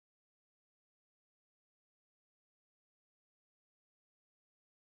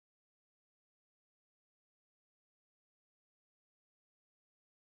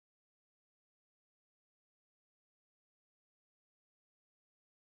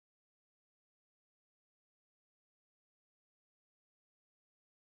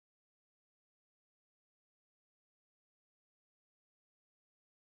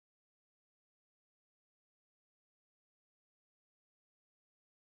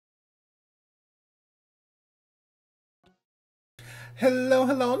Hello,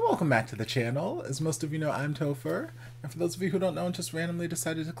 hello, and welcome back to the channel. As most of you know, I'm Topher. And for those of you who don't know and just randomly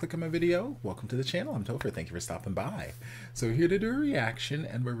decided to click on my video, welcome to the channel. I'm Topher. Thank you for stopping by. So we're here to do a reaction,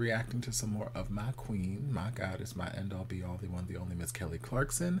 and we're reacting to some more of my queen, my goddess, my end-all, be-all, the one, the only Miss Kelly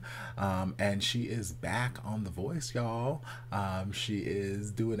Clarkson. And she is back on The Voice, y'all. She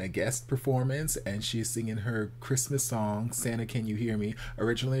is doing a guest performance, and she's singing her Christmas song, Santa Can You Hear Me?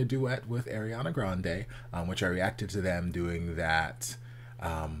 Originally a duet with Ariana Grande, which I reacted to them doing that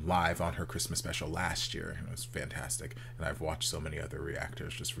live on her Christmas special last year. It was fantastic, and I've watched so many other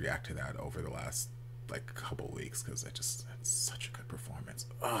reactors just react to that over the last couple weeks because it's such a good performance.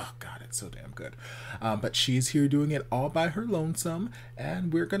 Oh god, it's so damn good. But she's here doing it all by her lonesome,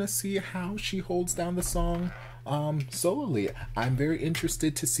 and we're gonna see how she holds down the song solely. I'm very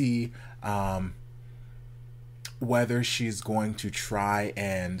interested to see whether she's going to try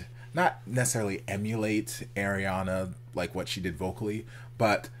and not necessarily emulate Ariana like what she did vocally,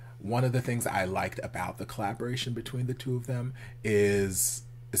 but one of the things I liked about the collaboration between the two of them is,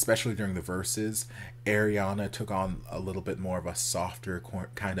 especially during the verses, Ariana took on a little bit more of a softer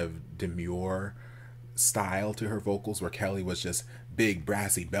kind of demure style to her vocals, where Kelly was just big,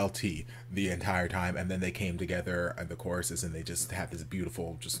 brassy, belty the entire time, and then they came together in the choruses and they just had this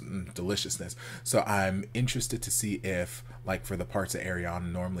beautiful deliciousness. So I'm interested to see if, like, for the parts that Ariana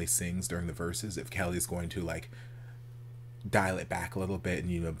normally sings during the verses, if Kelly's going to dial it back a little bit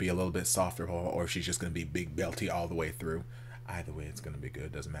and be a little bit softer, or if she's just going to be big, belty all the way through. Either way, it's going to be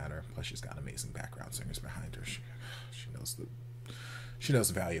good. Doesn't matter. Plus, she's got amazing background singers behind her. She knows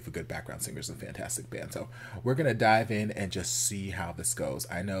the value of a good background singer. Is a fantastic band. So we're going to dive in and just see how this goes.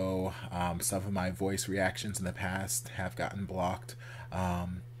 I know some of my voice reactions in the past have gotten blocked.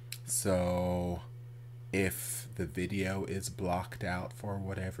 So if the video is blocked out for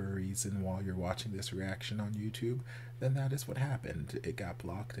whatever reason while you're watching this reaction on YouTube, then that is what happened. It got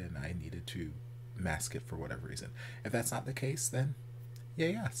blocked and I needed to mask it for whatever reason. If that's not the case, then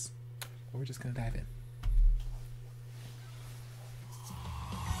yes. But we're just going to dive in.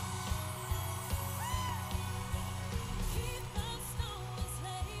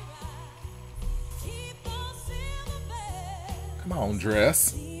 Come on,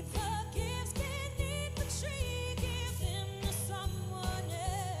 dress.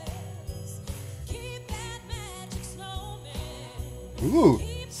 Ooh,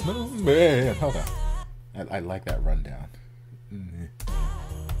 snowman. Hold on. I like that rundown.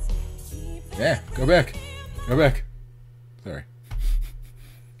 Yeah, go back. Go back. Sorry.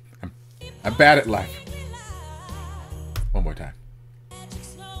 I'm bad at life. One more time.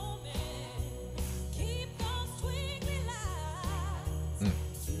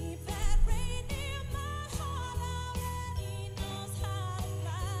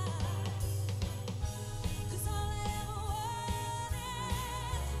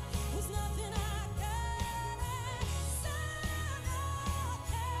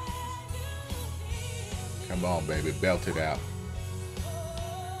 Come on, baby, belt it out.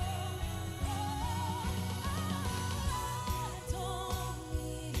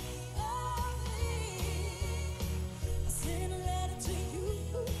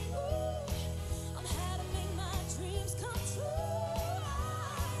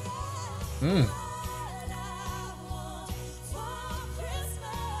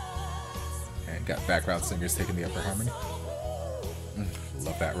 And got background singers taking the upper harmony.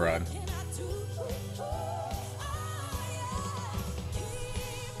 Love that run.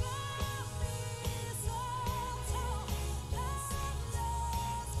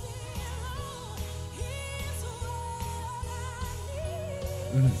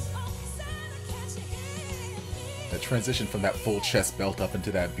 The transition from that full chest belt up into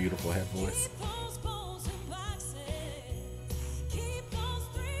that beautiful head voice.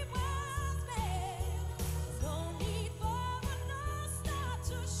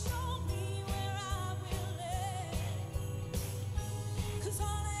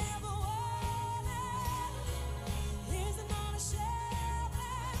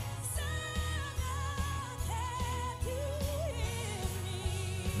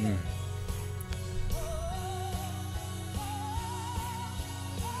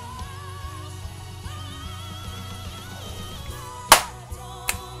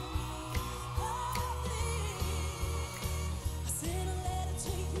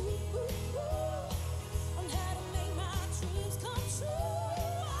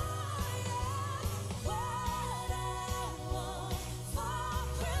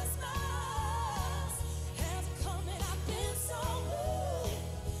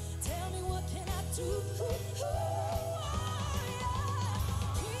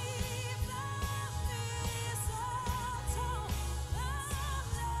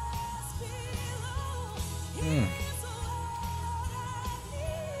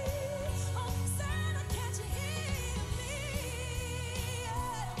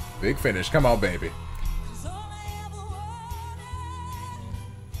 Big finish. Come on, baby.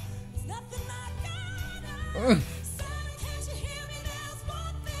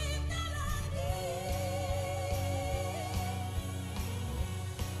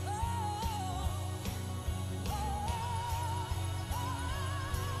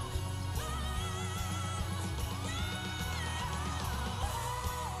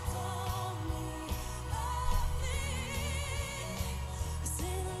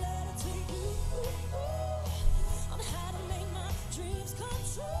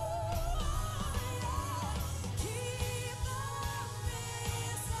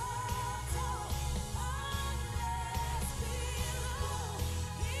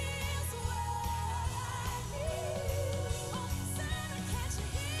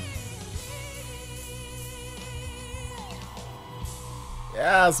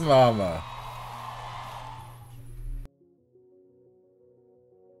 Yes, mama.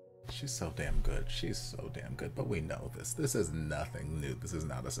 She's so damn good. She's so damn good. But we know this. This is nothing new. This is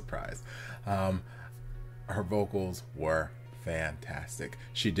not a surprise. Her vocals were fantastic.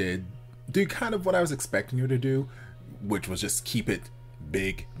 She did do kind of what I was expecting her to do, which was just keep it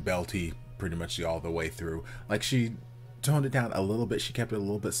big, belty, pretty much all the way through. Like, she toned it down a little bit. She kept it a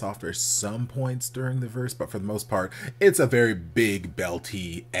little bit softer some points during the verse, but for the most part, it's a very big,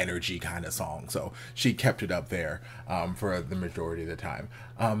 belty, energy kind of song. So she kept it up there for the majority of the time.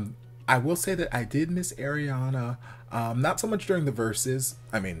 I will say that I did miss Ariana, not so much during the verses.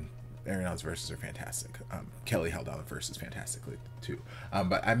 I mean, Ariana's verses are fantastic. Kelly held down the verses fantastically too.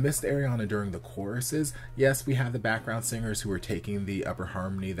 But I missed Ariana during the choruses. Yes, we have the background singers who were taking the upper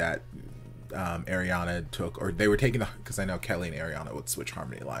harmony that Ariana took, or they were taking the, because I know Kelly and Ariana would switch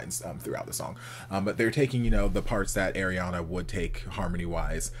harmony lines throughout the song, but they're taking, you know, the parts that Ariana would take harmony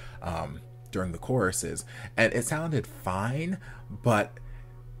wise during the choruses, and it sounded fine, but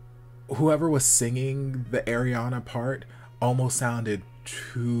whoever was singing the Ariana part almost sounded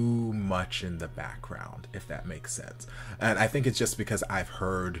too much in the background, if that makes sense. And I think it's just because I've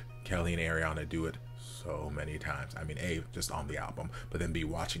heard Kelly and Ariana do it so many times. I mean, A, just on the album, but then B,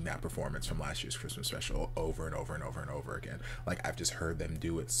 watching that performance from last year's Christmas special over and over and over and over again. Like, I've just heard them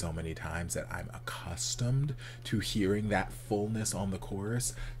do it so many times that I'm accustomed to hearing that fullness on the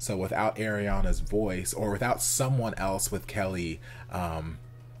chorus. So without Ariana's voice, or without someone else with Kelly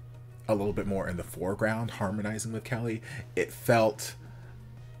a little bit more in the foreground harmonizing with Kelly, it felt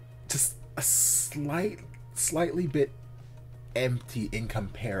just a slightly bit empty in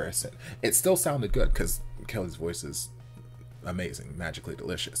comparison. It still sounded good because Kelly's voice is amazing, magically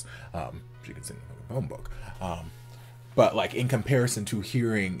delicious. She can sing a phone book. But like, in comparison to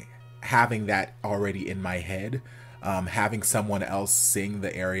having that already in my head, having someone else sing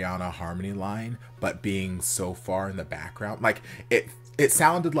the Ariana harmony line, but being so far in the background, like it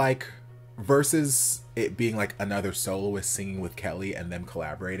sounded like, versus it being like another soloist singing with Kelly and them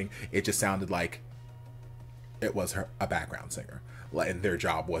collaborating, it just sounded like it was a background singer, and their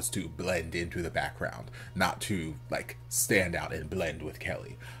job was to blend into the background, not to like stand out and blend with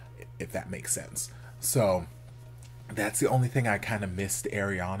Kelly, if that makes sense. So that's the only thing I kind of missed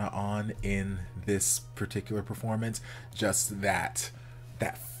Ariana on in this particular performance, just that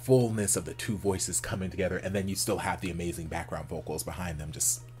fullness of the two voices coming together, and then you still have the amazing background vocals behind them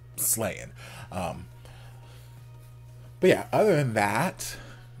just slaying. But yeah, other than that,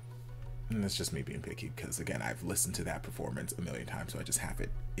 and it's just me being picky because, again, I've listened to that performance a million times, so I just have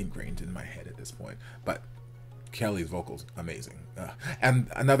it ingrained in my head at this point. But Kelly's vocals, amazing. And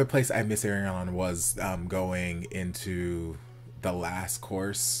another place I miss Ariana was going into the last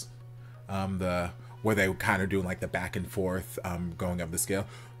course, where they were kind of doing like the back and forth, going up the scale.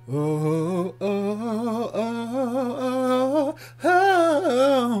 Oh, oh, oh, oh,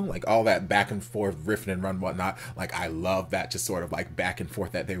 oh, like all that back and forth riffing and run whatnot. Like, I love that just sort of like back and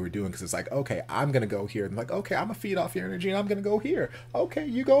forth that they were doing, because it's like, okay, I'm gonna go here, and like, okay, I'm gonna feed off your energy and I'm gonna go here. Okay,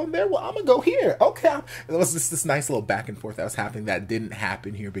 you going there, well, I'm gonna go here. Okay, it was just this nice little back and forth that was happening that didn't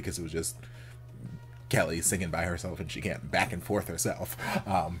happen here because it was just Kelly singing by herself and she can't back and forth herself.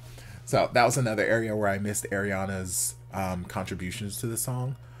 So that was another area where I missed Ariana's contributions to the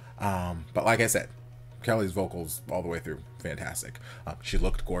song. But like I said, Kelly's vocals all the way through, fantastic. She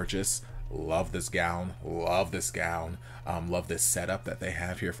looked gorgeous. Love this gown. Love this gown. Love this setup that they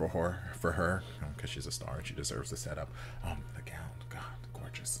have here for her, because she's a star and she deserves the setup. The gown, God,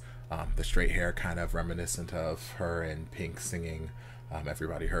 gorgeous. The straight hair, kind of reminiscent of her and Pink singing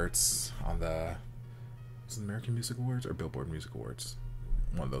 "Everybody Hurts" on the American Music Awards or Billboard Music Awards,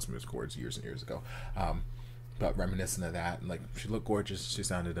 one of those music awards years and years ago. but reminiscent of that. Like, she looked gorgeous, she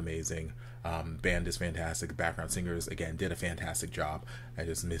sounded amazing. Band is fantastic. The background singers again did a fantastic job. I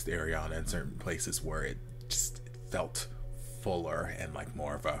just missed Ariana in certain places where it just felt fuller and like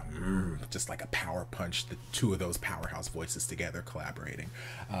more of a just like a power punch, the two of those powerhouse voices together collaborating.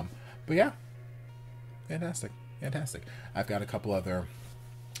 But yeah, fantastic. I've got a couple other,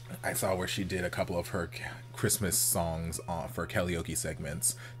 I saw where she did a couple of her Christmas songs for karaoke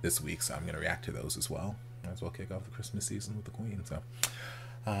segments this week, so I'm going to react to those as well. Might as well kick off the Christmas season with the Queen. So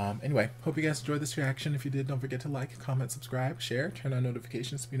anyway, hope you guys enjoyed this reaction. If you did, don't forget to like, comment, subscribe, share, turn on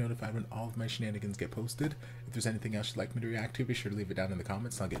notifications to be notified when all of my shenanigans get posted. If there's anything else you'd like me to react to, be sure to leave it down in the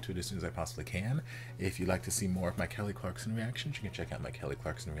comments and I'll get to it as soon as I possibly can. If you'd like to see more of my Kelly Clarkson reactions, you can check out my Kelly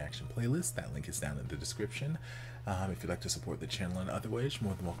Clarkson reaction playlist. That link is down in the description. If you'd like to support the channel in other ways, you're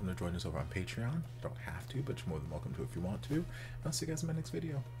more than welcome to join us over on Patreon. Don't have to, but you're more than welcome to if you want to. I'll see you guys in my next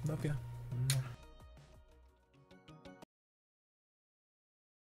video. Love ya.